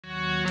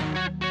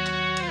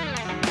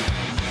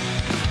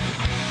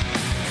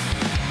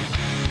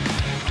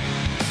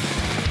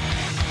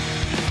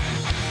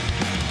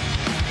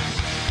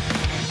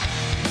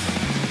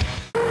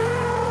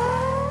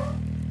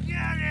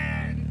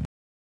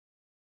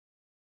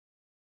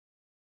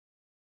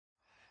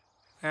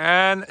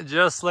And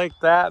just like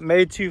that,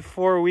 May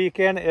 2-4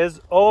 weekend is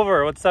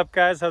over. What's up,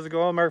 guys? How's it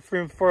going? Mark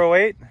Freeman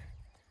 408.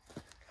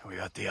 And we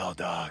got the L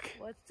Dog.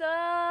 What's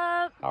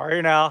up? How are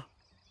you now?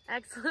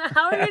 Excellent.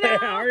 How are you now?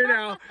 How are you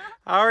now?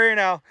 How are you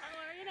now?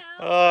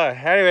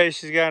 Anyway,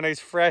 she's got a nice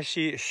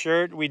freshy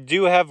shirt. We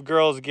do have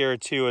girls gear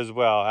too as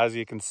well. As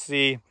you can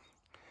see,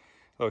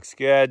 looks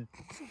good.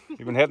 You've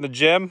been hitting the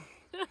gym,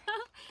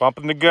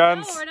 bumping the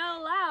guns. No, we're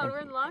not allowed. We're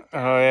in lockdown.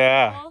 Oh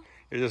yeah,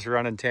 you're just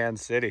running Tan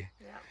City.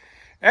 Yeah.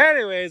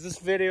 Anyways, this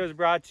video is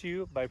brought to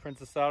you by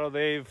Princess Auto.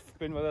 They've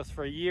been with us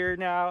for a year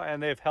now,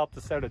 and they've helped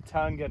us out a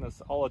ton, getting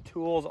us all the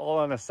tools, all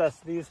the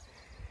necessities,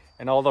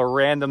 and all the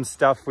random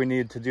stuff we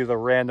need to do the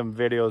random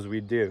videos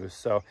we do.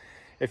 So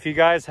if you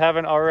guys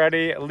haven't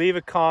already, leave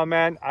a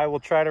comment. I will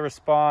try to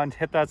respond.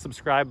 Hit that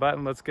subscribe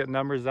button. Let's get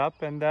numbers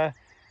up, and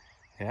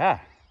yeah,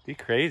 be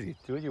crazy.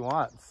 Do what you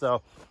want.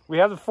 So we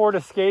have the Ford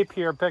Escape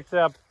here, picked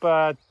up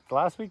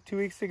last week, 2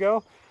 weeks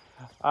ago.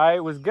 I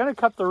was gonna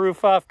cut the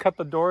roof off, cut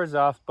the doors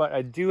off, but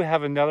I do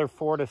have another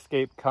Ford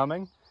Escape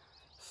coming.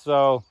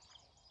 So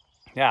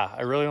yeah,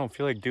 I really don't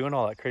feel like doing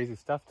all that crazy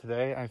stuff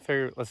today. I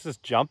figured let's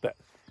just jump it.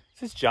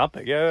 Let's just jump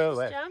it. Yeah,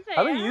 jump it.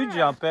 How about you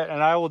jump it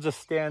and I will just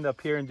stand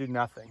up here and do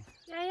nothing?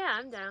 Yeah,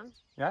 I'm down.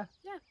 Yeah?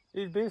 Yeah.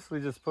 You basically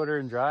just put her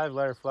in drive,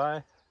 let her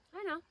fly.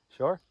 I know.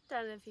 Sure.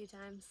 Done it a few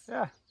times.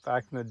 Yeah,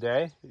 back in the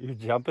day, your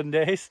jumping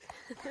days.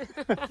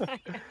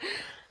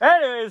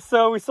 Anyways,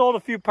 so we sold a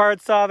few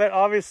parts of it.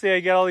 Obviously, I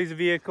get all these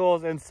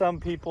vehicles, and some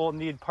people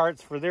need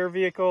parts for their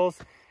vehicles,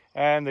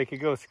 and they could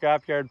go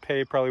scrapyard,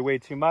 pay probably way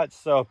too much.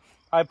 So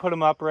I put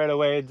them up right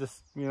away,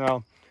 just, you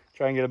know,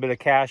 try and get a bit of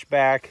cash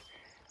back.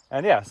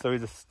 And yeah, so we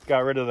just got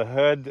rid of the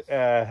hood.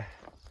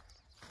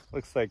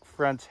 Looks like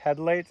front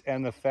headlights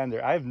and the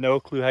fender. I have no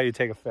clue how you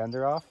take a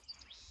fender off.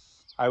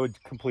 I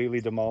would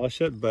completely demolish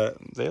it, but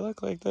they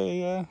look like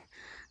they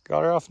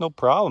got her off no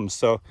problem.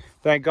 So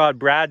thank God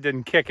Brad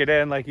didn't kick it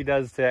in like he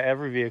does to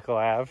every vehicle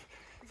I have.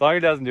 As long as he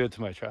doesn't do it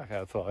to my truck,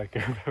 that's all I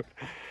care about.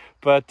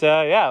 But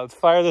yeah, let's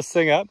fire this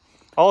thing up.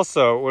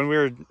 Also, when we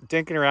were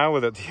dinking around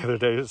with it the other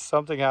day,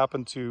 something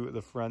happened to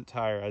the front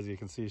tire. As you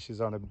can see, she's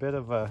on a bit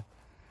of a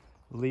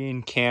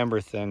lean camber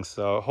thing,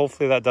 so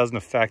hopefully that doesn't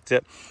affect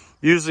it.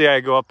 Usually I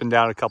go up and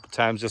down a couple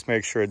times, just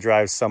make sure it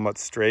drives somewhat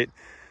straight.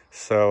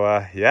 So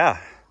yeah,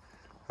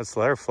 let's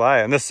let her fly.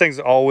 And this thing's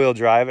all-wheel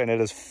drive, and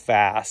it is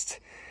fast.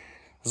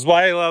 This is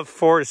why I love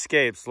Ford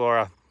Escapes,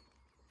 Laura,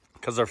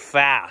 because they're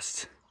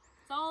fast.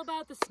 It's all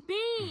about the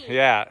speed.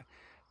 Yeah,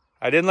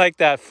 I didn't like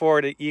that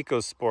Ford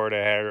EcoSport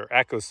I had, or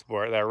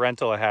EcoSport, that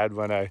rental I had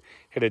when I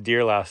hit a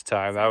deer last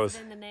time. That was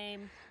in the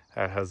name.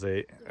 That has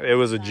a. It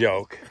was a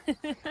joke.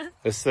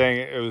 This thing,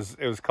 it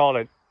was called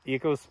an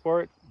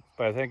EcoSport,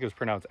 but I think it was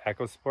pronounced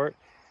EcoSport.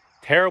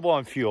 Terrible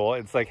on fuel.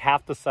 It's like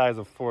half the size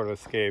of Ford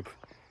Escape.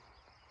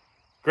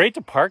 Great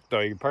to park though.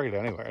 You can park it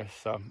anywhere.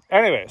 So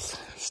anyways,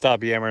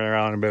 stop yammering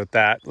around about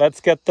that.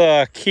 Let's get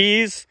the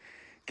keys.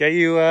 Get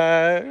you,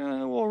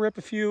 we'll rip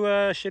a few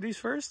shitties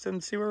first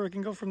and see where we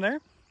can go from there.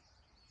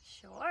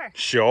 Sure.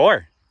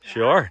 Sure. Yeah.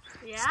 Sure.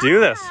 Yeah. Let's do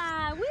this.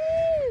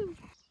 Woo!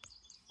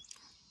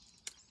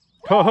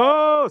 Ho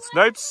ho!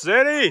 Snipe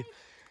City!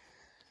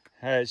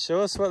 Alright,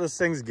 show us what this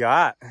thing's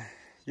got.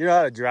 You know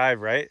how to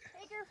drive, right?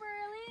 Take her for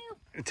a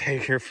loop.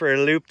 Take her for a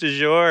loop du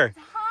jour. It's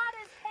hot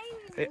as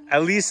hell.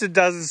 At least it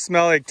doesn't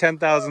smell like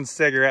 10,000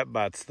 cigarette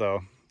butts,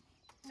 though.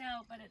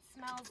 No, but it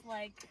smells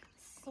like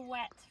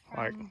sweat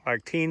from...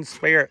 Like teen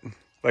spirit.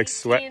 Like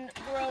sweat. Teen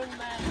grown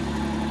men.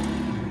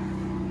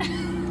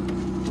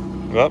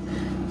 Well,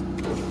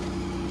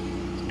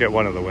 get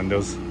one of the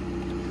windows.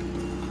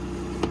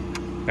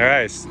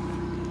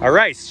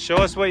 Alright, show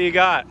us what you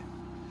got.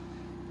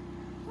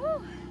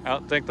 Whew. I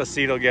don't think the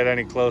seat will get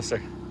any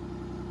closer.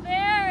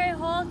 Very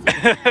hot.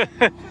 Should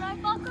I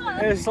buckle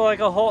up? It's like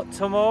a hot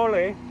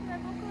tamale. Should I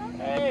buckle up?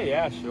 Hey,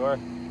 yeah, sure.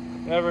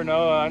 Never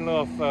know. I don't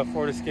know if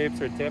Ford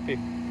Escapes are tippy.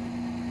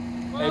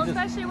 Well,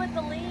 especially with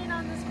the lean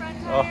on this front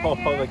tire. Oh,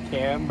 here. the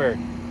camber.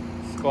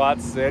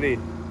 Squat City.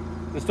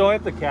 Just don't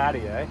hit the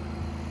caddy, eh?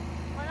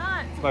 Why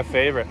not? It's my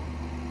favorite.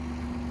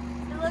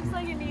 It looks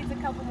like it needs a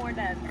couple more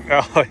dents.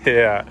 Oh,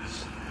 yeah.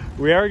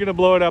 We are going to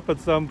blow it up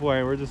at some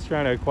point. We're just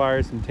trying to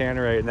acquire some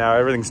tannerite now.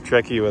 Everything's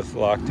tricky with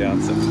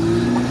lockdown. So.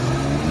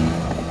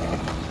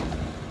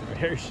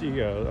 There she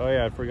goes. Oh,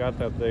 yeah, I forgot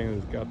that thing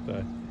has got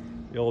the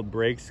old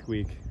brake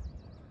squeak.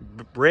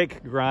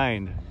 Brake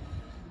grind.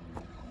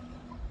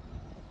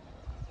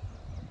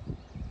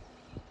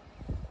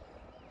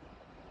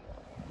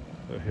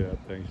 Look at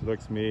that thing. She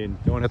looks mean.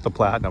 Don't hit the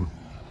platinum.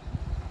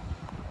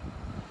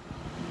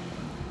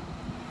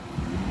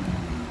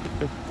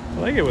 I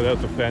like it without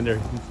the fender. You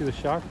can see the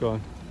shock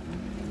going.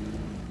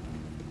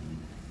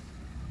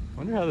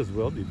 Wonder how this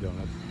will do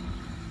donuts.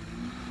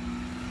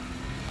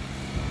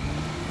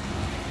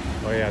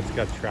 Oh yeah, it's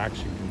got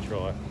traction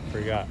control. I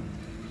forgot.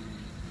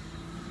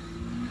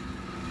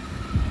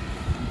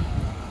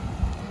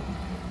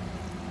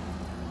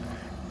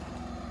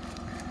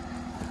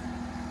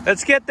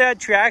 Let's get that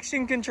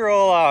traction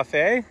control off,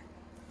 eh?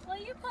 Well,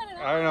 you put it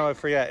on. I don't know, I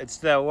forget. It's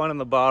that one in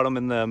the bottom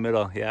in the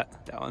middle. Yeah,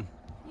 that one.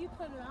 You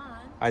put it on.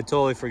 I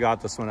totally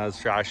forgot this one has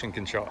traction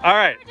control. All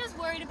right. You're just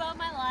worried about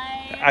my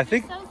life. I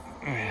think You're so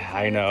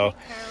I know.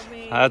 take care of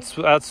me.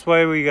 That's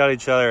why we got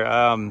each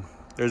other.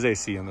 There's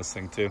AC in this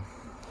thing too.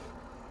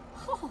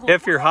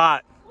 If you're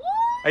hot. What?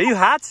 Are you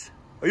hot?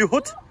 Are you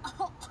hot?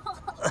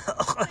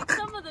 Like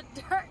some of the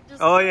dirt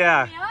just Oh got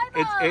yeah. in the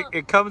eyeball.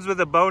 It comes with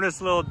a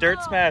bonus little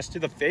dirt smash to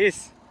the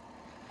face.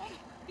 Oh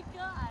my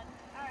god.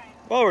 Alright.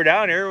 Well, we're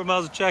down here. We might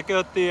as well check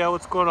out the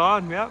what's going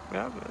on. Yep.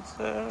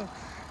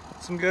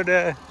 It's some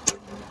good.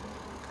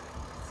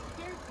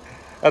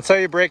 That's how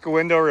you break a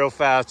window real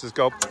fast. Just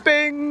go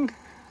bing,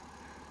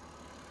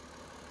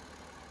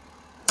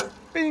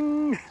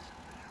 bing.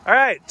 All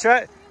right,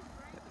 try. It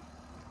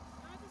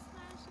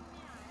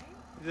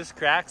just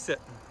cracks it.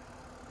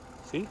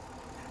 See?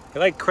 You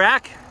like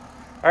crack?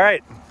 All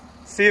right.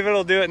 See if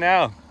it'll do it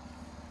now.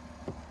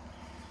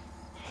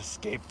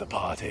 Escape the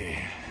party.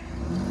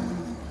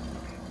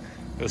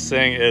 This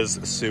thing is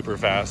super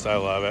fast. I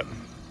love it.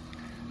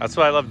 That's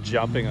why I love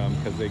jumping them,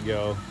 because they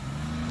go.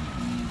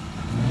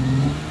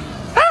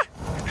 Ah!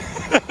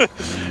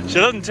 She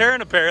doesn't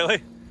turn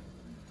apparently.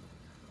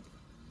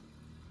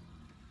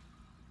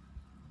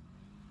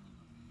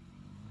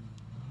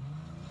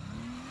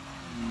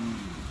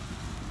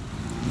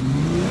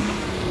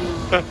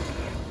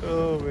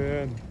 Oh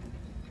man.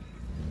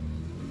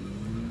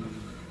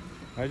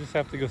 I just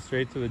have to go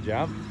straight to the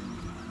jump.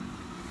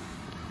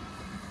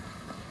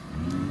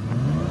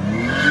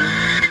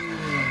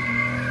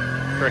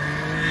 Frick.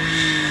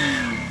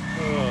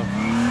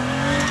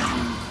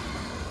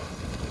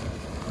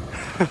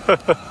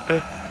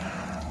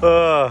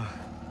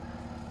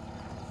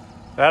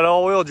 That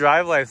all-wheel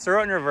drive life. Throw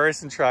it in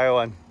reverse and try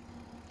one.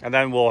 And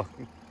then we'll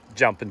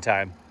jump in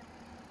time.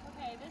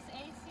 Okay, this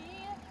AC, it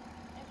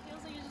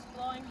feels like you're just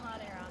blowing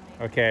hot air on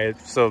me. Okay,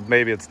 so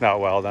maybe it's not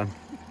well done.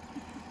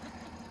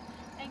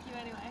 Thank you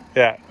anyway.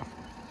 Yeah.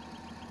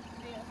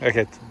 See ya.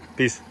 Okay,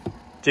 peace.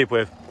 Jeep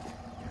wave.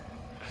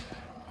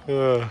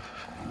 The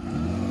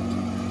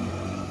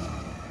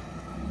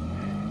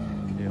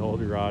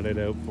old rotted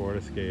out Ford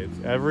Escapes.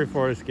 Every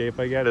Ford Escape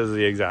I get is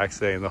the exact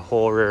same. The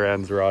whole rear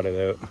end's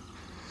rotted out.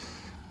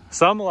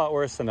 Some a lot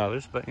worse than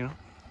others, but you know,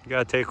 you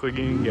gotta take what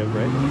you can give,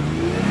 right?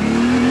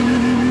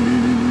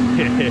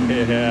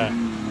 Yeah,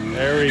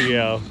 there we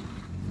go.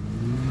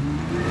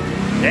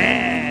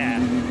 Yeah!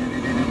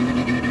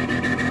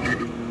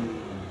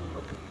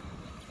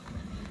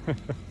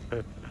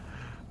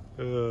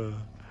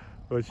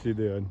 What's she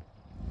doing?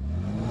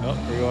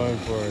 Oh, we're going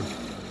forward.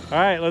 All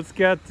right, let's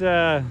get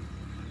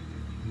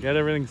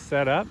everything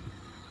set up.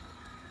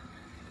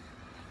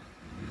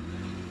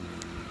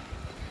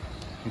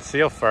 And see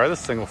how far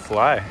this thing will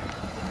fly.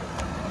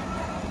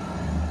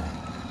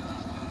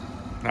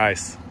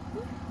 Nice.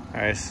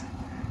 Nice.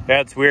 Yeah,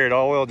 it's weird.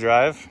 All-wheel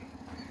drive.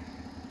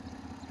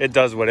 It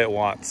does what it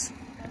wants.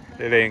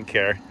 It ain't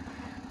care.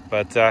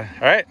 But, all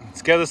right,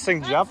 let's get this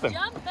thing jumping.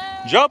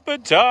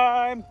 Jumping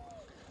time!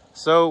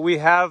 So we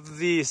have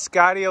the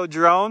Skydio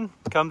drone.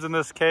 Comes in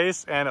this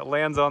case, and it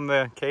lands on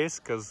the case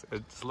because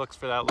it just looks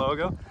for that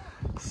logo.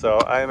 So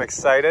I am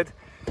excited.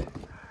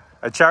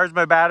 I charged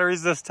my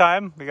batteries this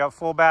time. We got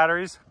full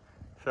batteries.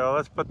 So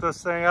let's put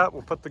this thing up.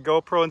 We'll put the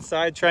GoPro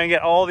inside. Try and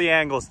get all the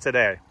angles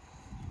today.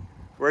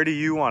 Where do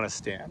you want to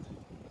stand?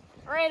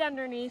 Right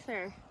underneath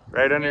her.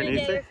 Right underneath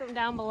get her? her from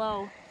down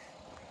below.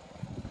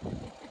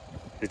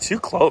 You're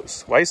too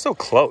close. Why are you so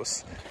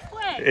close?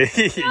 Quick.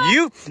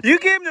 you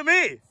came to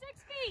me.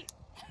 6 feet.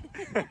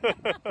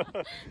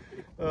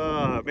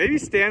 Maybe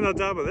stand on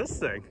top of this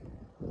thing.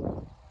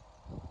 Sure.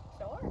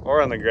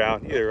 Or on the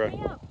ground. Either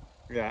way.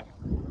 Yeah.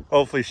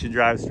 Hopefully she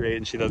drives straight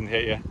and she doesn't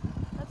hit you.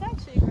 That's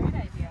actually a great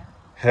idea.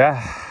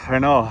 Yeah, I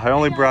know. I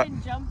only brought.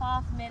 Jump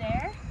off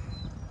midair.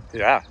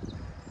 Yeah.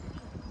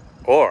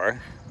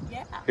 Or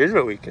Yeah. here's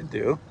what we could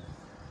do.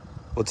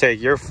 We'll take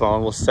your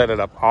phone. We'll set it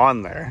up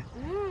on there,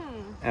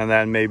 and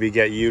then maybe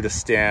get you to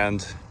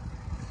stand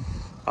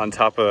on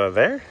top of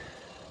there.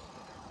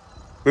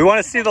 We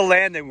want to see the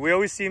landing. We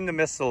always seem to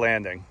miss the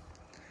landing.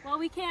 Well,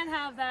 we can't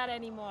have that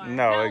anymore.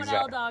 No, not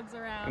exactly. when L-Dog's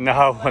around.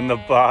 No, when the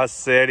boss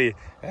city.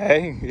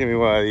 Hey, give me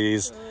one of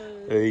these.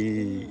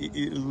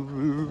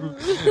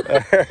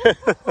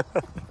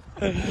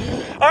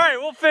 All right,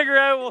 we'll figure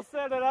out. We'll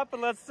set it up,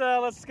 and let's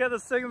get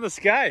this thing in the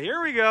sky.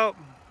 Here we go.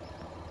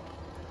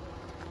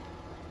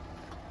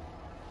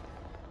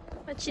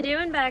 What you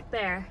doing back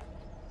there?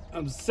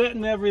 I'm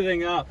setting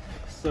everything up.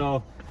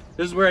 So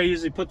this is where I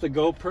usually put the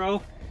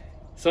GoPro.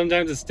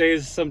 Sometimes it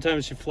stays,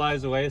 sometimes she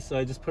flies away, so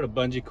I just put a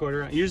bungee cord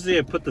around. Usually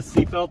I put the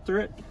seatbelt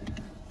through it,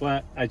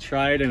 but I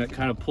tried and it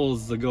kind of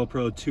pulls the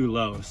GoPro too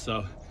low.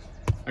 So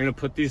I'm gonna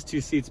put these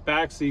two seats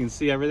back so you can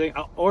see everything.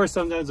 Or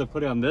sometimes I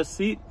put it on this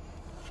seat,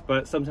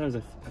 but sometimes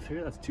I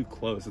figure that's too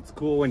close. It's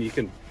cool when you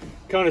can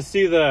kind of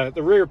see the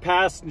rear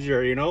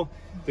passenger, you know,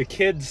 the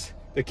kids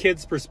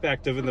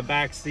perspective in the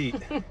back seat.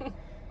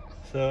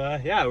 So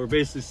yeah, we're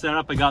basically set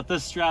up. I got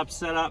this strap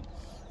set up,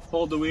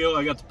 hold the wheel.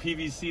 I got the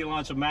PVC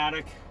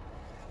launch-o-matic.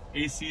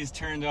 AC is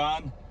turned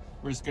on.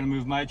 We're just gonna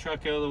move my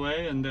truck out of the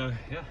way, and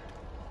yeah,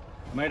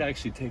 might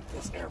actually take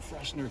this air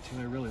freshener too.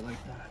 I really like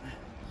that.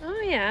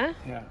 Oh yeah.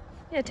 Yeah.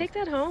 Yeah, take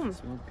that home.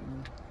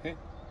 Okay,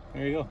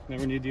 there you go.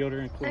 Never need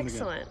deodorant and cologne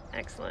Excellent,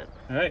 excellent.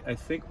 All right, I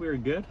think we're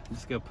good.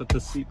 Just gotta put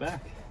this seat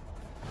back.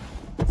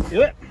 Let's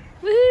do it.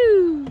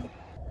 Woo!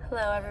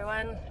 Hello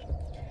everyone.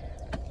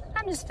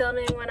 I'm just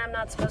filming when I'm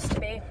not supposed to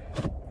be.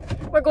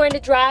 We're going to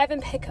drive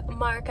and pick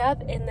Mark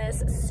up in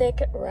this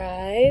sick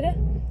ride.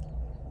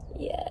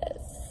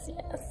 Yes,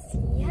 yes,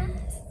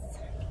 yes.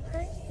 All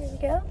right, here we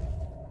go.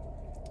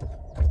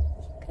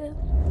 Good.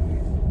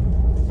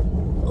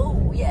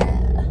 Oh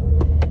yeah.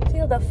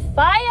 Feel the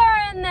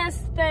fire in this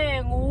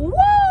thing. Woo!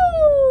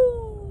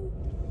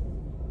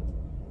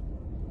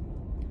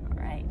 All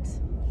right.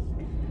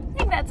 I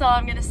think that's all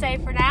I'm gonna say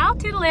for now.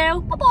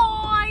 Toodaloo.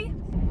 Bye-bye.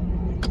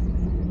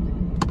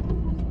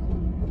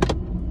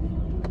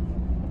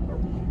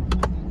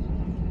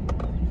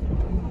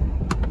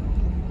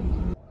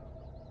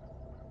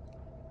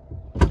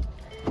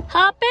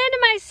 Hop into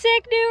my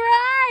sick new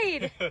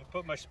ride.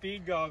 Put my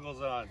speed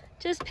goggles on.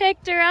 Just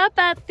picked her up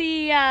at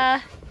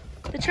the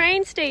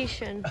train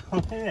station.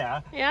 Oh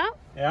yeah. Yeah?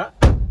 Yeah.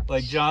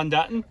 Like John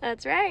Dutton?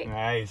 That's right.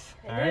 Nice.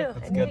 I All knew. right,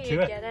 let's I knew get to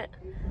you'd it. get it.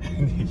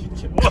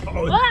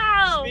 Whoa!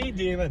 Wow! Speed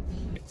demon.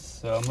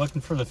 So I'm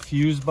looking for the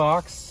fuse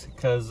box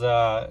because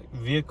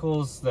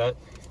vehicles that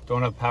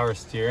don't have power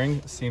steering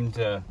seem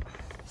to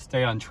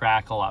stay on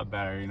track a lot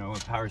better. You know,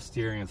 with power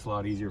steering, it's a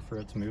lot easier for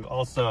it to move.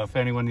 Also, if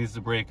anyone needs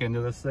to break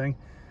into this thing,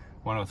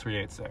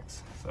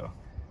 103.86. So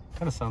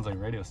kind of sounds like a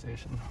radio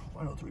station.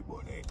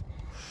 103.8.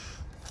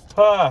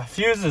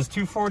 Fuses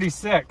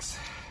 246.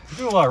 I'm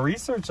doing a lot of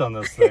research on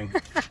this thing.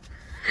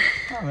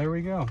 Oh, there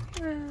we go.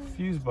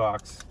 Fuse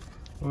box.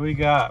 What do we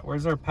got?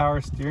 Where's our power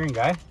steering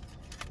guy?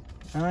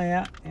 Oh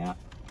yeah, yeah.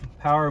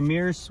 Power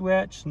mirror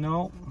switch?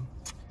 No.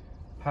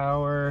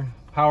 Power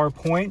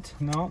point?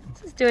 No.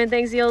 Just doing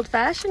things the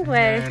old-fashioned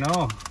way. I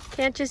know.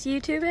 Can't just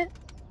YouTube it.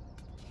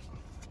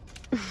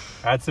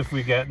 That's if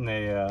we get in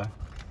a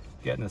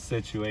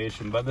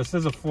situation. But this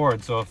is a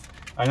Ford, so if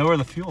I know where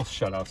the fuel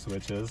shut-off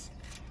switch is,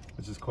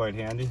 which is quite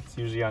handy. It's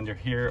usually under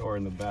here or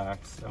in the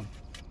back. So,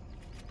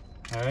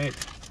 all right.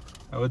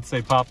 I would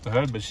say pop the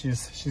hood, but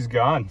she's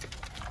gone.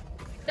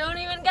 Don't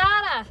even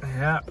gotta.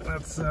 Yeah,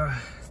 that's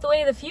It's the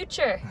way of the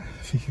future.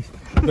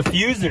 the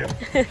fuser.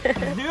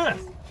 Let's do it.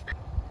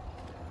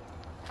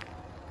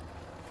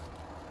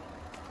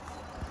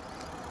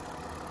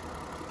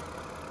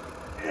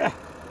 Yeah.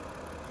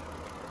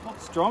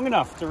 Not strong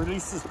enough to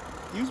release this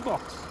fuse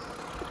box.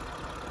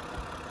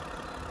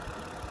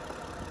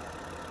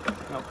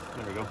 Nope,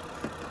 there we go.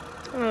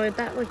 Oh,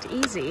 that looked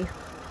easy.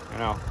 I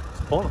know,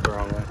 it's pulling it the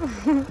wrong way.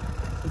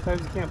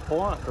 Sometimes you can't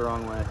pull it the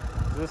wrong way.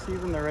 Is this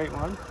even the right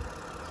one?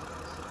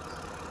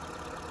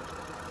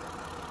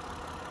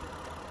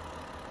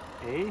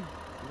 A?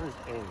 Where's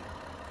A?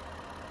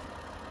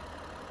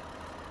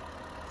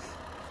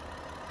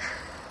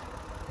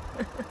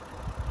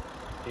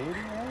 A to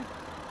A?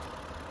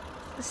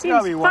 This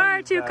seems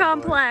far too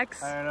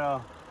complex. I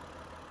know.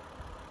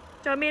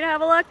 Do you want me to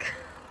have a look?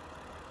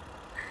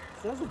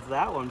 It says it's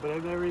that one, but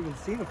I've never even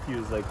seen a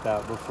fuse like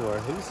that before.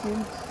 Have you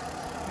seen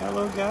that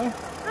little guy?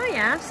 Oh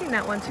yeah, I've seen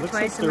that once or Looks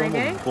twice like in my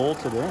they're day.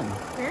 almost bolted in.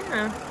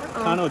 Yeah.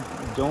 Kind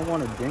of don't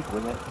want to dink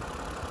with it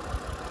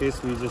in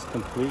case we just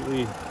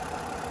completely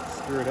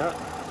screw it up.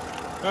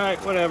 All right,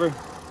 whatever.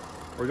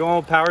 We're going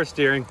with power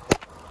steering.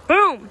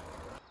 Boom!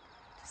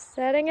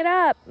 Setting it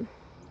up.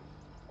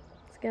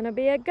 It's gonna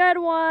be a good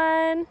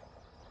one.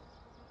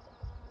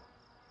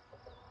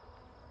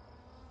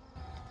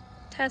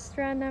 Test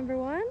run number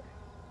 1.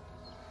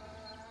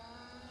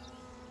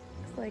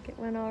 Looks like it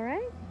went all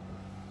right.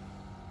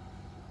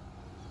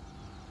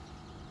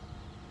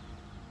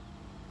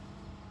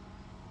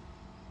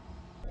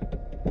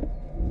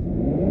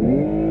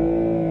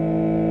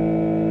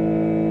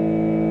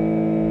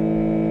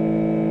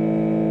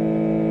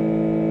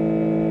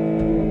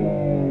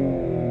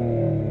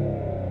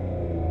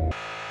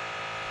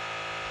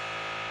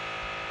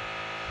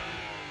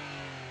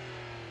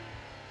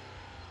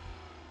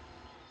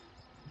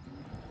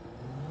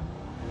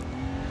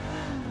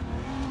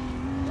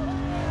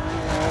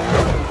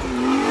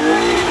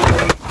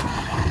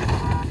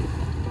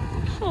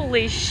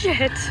 Holy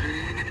shit.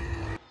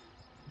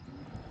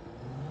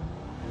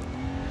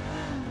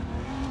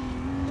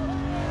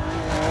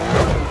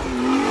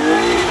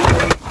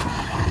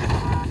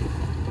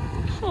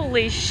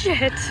 Holy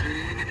shit.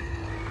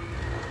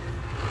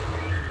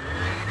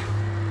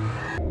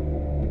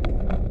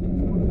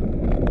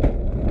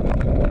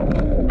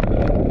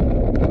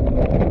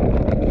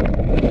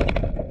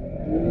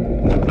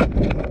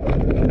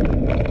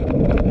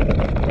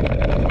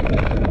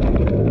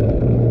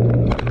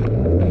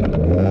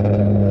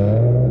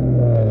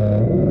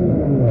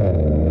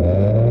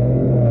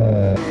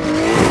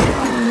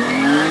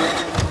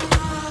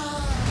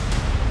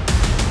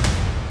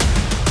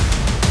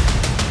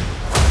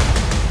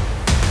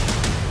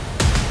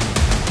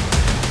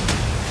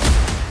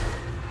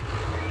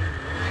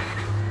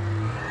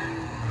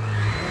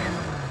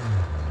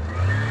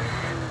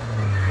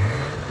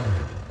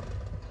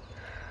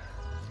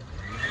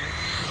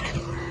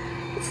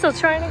 Still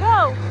trying to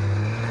go.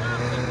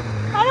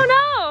 I don't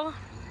know.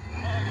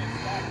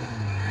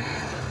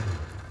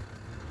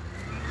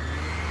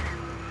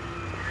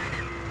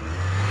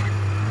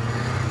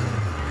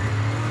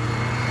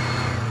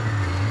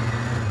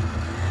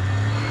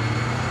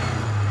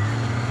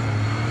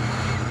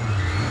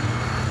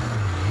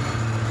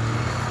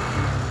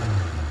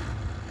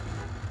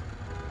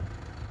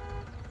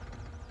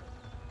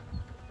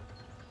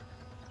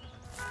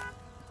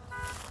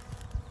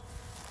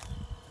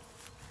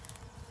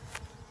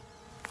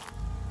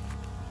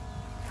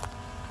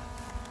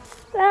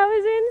 That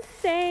was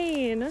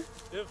insane.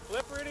 Did it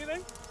flip or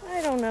anything?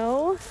 I don't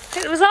know.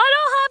 It was all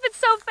happened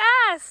so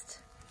fast.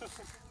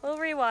 We'll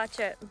rewatch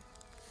it.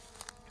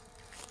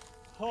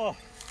 Oh,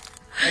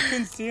 I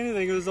couldn't see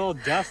anything. It was all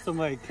dust. I'm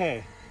like,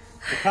 hey,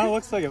 it kind of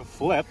looks like it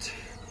flipped.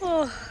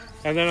 Oh,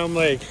 And then I'm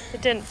like,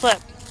 it didn't flip.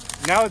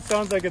 now it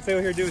sounds like it's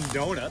out here doing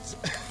donuts.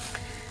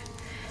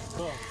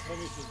 Oh, let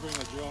me just bring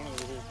my drone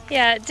over here.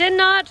 Yeah, it did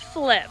not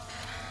flip,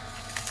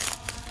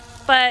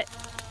 but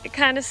it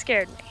kind of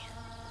scared me.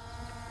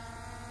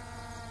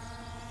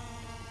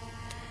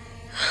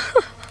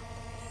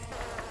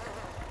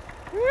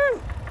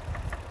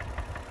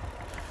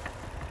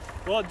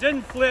 Well, it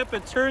didn't flip.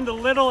 It turned a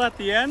little at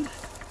the end.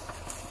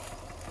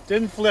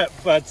 Didn't flip,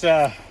 but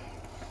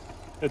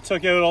it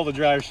took out all the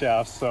drive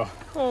shafts, so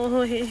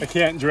Holy. I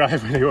can't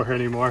drive anywhere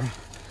anymore.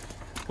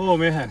 Oh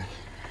man.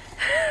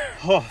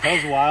 Oh,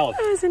 that was wild.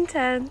 That was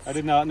intense. I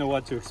did not know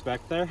what to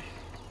expect there.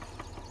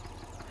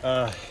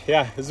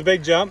 Yeah, it was a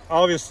big jump.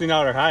 Obviously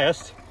not our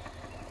highest,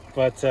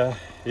 but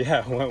yeah,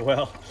 it went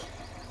well.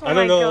 Oh I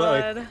don't my know,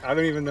 God. like, I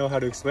don't even know how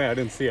to explain it. I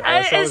didn't see it.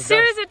 I saw it As was soon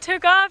dust. as it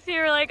took off, you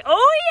were like,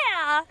 oh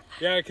yeah.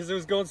 Yeah, because it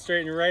was going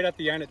straight, and right at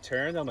the end it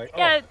turned. I'm like, oh.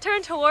 Yeah, it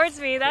turned towards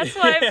me. That's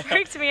why it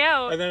freaked me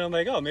out. And then I'm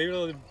like, oh, maybe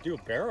it'll do a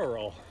barrel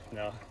roll.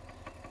 No.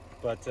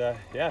 But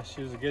yeah,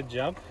 she was a good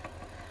jump.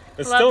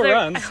 It still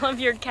runs. I love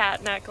your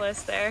cat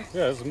necklace there.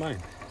 Yeah, this is mine.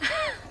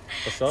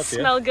 I'll sell it to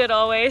you. Smell good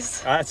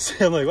always. I'm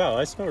like, wow,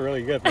 I smell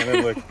really good. And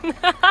then look,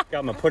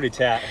 got my putty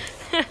tat.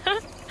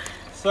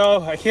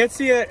 So I can't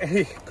see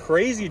any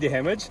crazy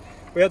damage.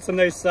 We had some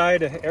nice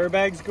side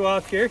airbags go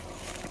off here,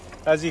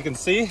 as you can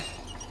see.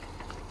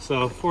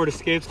 So Ford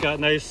Escape's got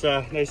nice,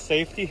 nice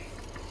safety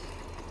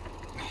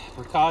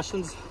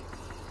precautions.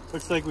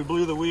 Looks like we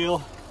blew the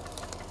wheel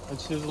and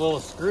she was a little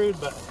screwed,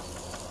 but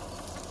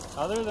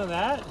other than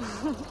that,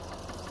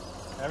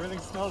 everything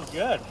smells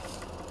good.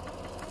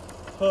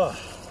 Oh,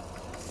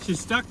 she's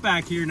stuck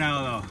back here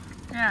now, though.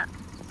 Yeah.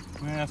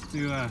 I'm gonna have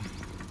to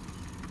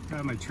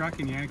grab my truck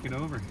and yank it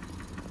over.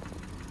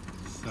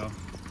 So.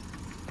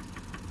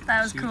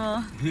 That was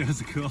cool. Yeah, it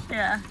was cool.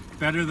 Yeah.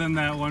 Better than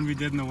that one we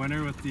did in the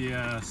winter with the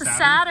The Saturn.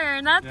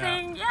 Saturn, that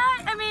thing, yeah,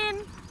 I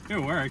mean, It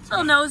worked.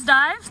 little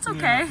nosedive, it's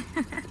okay.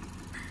 Yeah.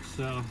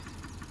 So.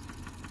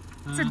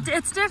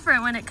 It's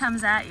different when it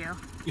comes at you.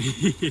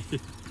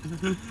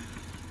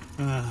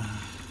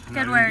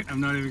 Good work. I'm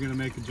not even gonna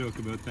make a joke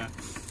about that.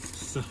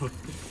 So,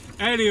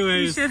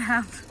 anyways. You should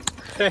have.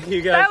 Thank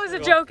you guys. That was a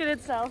joke in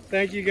itself.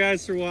 Thank you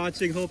guys for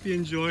watching. Hope you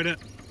enjoyed it.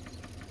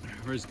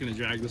 We're just gonna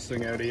drag this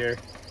thing out of here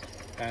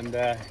and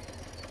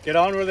get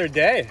on with our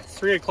day. It's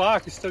 3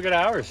 o'clock. We still got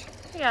hours.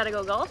 You gotta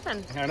go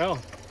golfing. I know.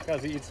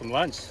 Gotta eat some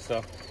lunch.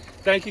 So,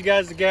 thank you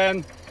guys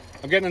again.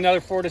 I'm getting another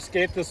Ford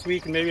Escape this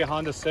week and maybe a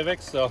Honda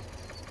Civic. So,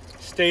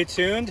 stay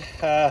tuned.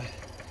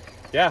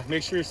 Yeah,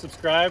 make sure you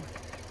subscribe.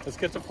 Let's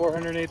get to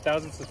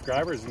 408,000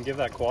 subscribers and give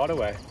that quad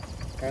away.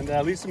 And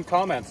leave some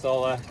comments.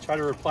 I'll try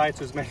to reply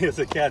to as many as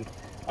I can.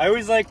 I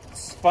always like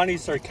funny,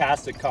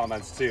 sarcastic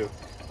comments too.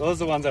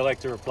 Those are the ones I like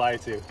to reply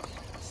to.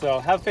 So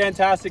have a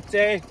fantastic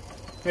day.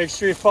 Make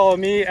sure you follow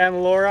me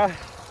and Laura.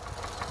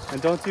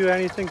 And don't do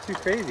anything too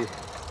crazy.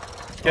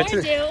 Or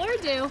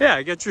do.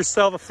 Yeah, get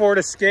yourself a Ford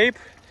Escape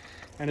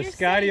and a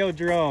Skydio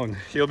drone.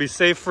 You'll be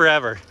safe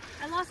forever.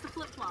 I lost the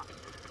flip-flop.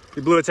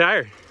 You blew a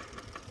tire.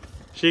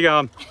 She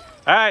gone.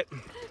 All right.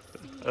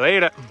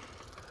 Later.